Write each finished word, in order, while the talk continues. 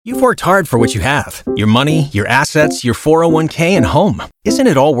You've worked hard for what you have. Your money, your assets, your 401k, and home. Isn't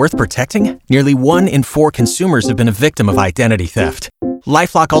it all worth protecting? Nearly 1 in 4 consumers have been a victim of identity theft.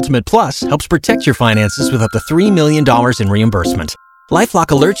 LifeLock Ultimate Plus helps protect your finances with up to $3 million in reimbursement. LifeLock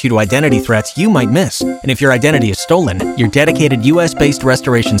alerts you to identity threats you might miss. And if your identity is stolen, your dedicated U.S.-based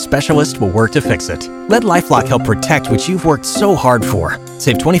restoration specialist will work to fix it. Let LifeLock help protect what you've worked so hard for.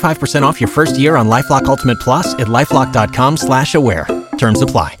 Save 25% off your first year on LifeLock Ultimate Plus at LifeLock.com/aware. Terms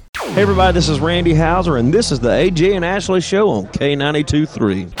apply. Hey everybody, this is Randy Hauser, and this is the AJ and Ashley Show on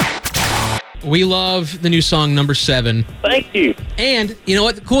K92.3. We love the new song, Number 7. Thank you. And you know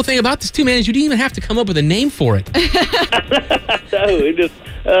what? The cool thing about this, too, man, is you didn't even have to come up with a name for it. No, it just,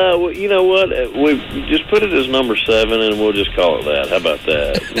 you know what? We just put it as Number 7, and we'll just call it that. How about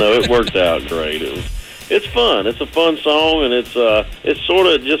that? No, it worked out great. It's fun. It's a fun song, and it's sort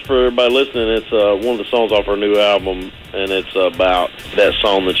of, just for everybody listening, it's one of the songs off our new album, and it's about that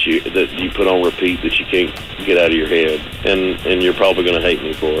song that you put on repeat that you can't get out of your head, and you're probably going to hate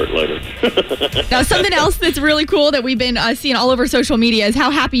me for it later. Now, something else that's really cool that we've been seeing all over social media is how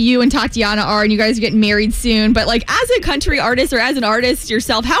happy you and Tatiana are, and you guys are getting married soon. But like, as a country artist or as an artist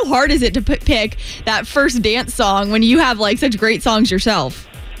yourself, how hard is it to pick that first dance song when you have like such great songs yourself?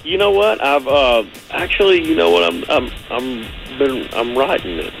 You know what? I've actually, you know what? I'm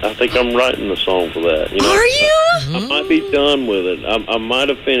writing it. I think I'm writing the song for that. You know? Are you? I might be done with it. I might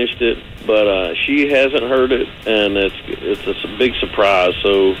have finished it, but she hasn't heard it, and it's a big surprise.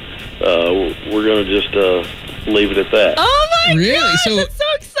 So we're gonna just leave it at that. Oh my Really? gosh, So that's so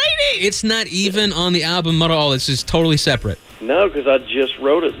exciting! it's not even on the album at all. It's just totally separate. No, because I just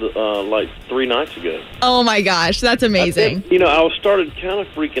wrote it like 3 nights ago. Oh my gosh, that's amazing. I started kind of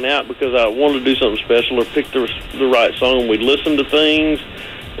freaking out because I wanted to do something special or pick the right song. We'd listen to things,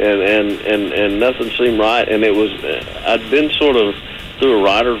 and nothing seemed right. And it was I'd been sort of through a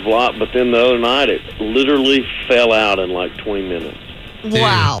writer's block, but then the other night it literally fell out in like 20 minutes. Dude,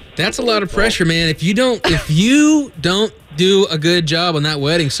 Wow. that's a lot of pressure, man. If you don't do a good job on that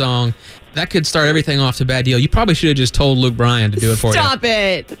wedding song, that could start everything off to a bad deal. You probably should have just told Luke Bryan to do it for you. Stop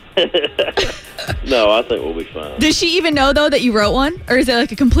it. No, I think we'll be fine. Does she even know, though, that you wrote one? Or is it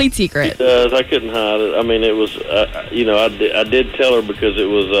like a complete secret? It does. I couldn't hide it. I mean, it was, I did tell her because it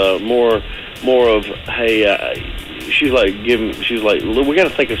was more of, hey, she's like, look, we got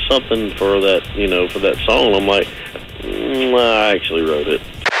to think of something for that, for that song. I'm like, I actually wrote it.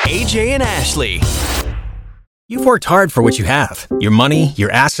 AJ and Ashley. You've worked hard for what you have. Your money, your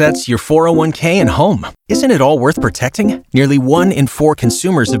assets, your 401k, and home. Isn't it all worth protecting? Nearly 1 in 4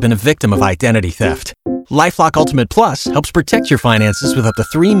 consumers have been a victim of identity theft. LifeLock Ultimate Plus helps protect your finances with up to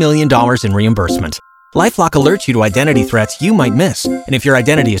 $3 million in reimbursement. LifeLock alerts you to identity threats you might miss. And if your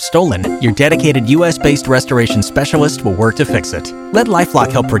identity is stolen, your dedicated U.S.-based restoration specialist will work to fix it. Let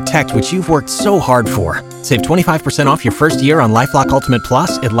LifeLock help protect what you've worked so hard for. Save 25% off your first year on LifeLock Ultimate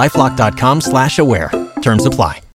Plus at LifeLock.com/aware. Terms apply.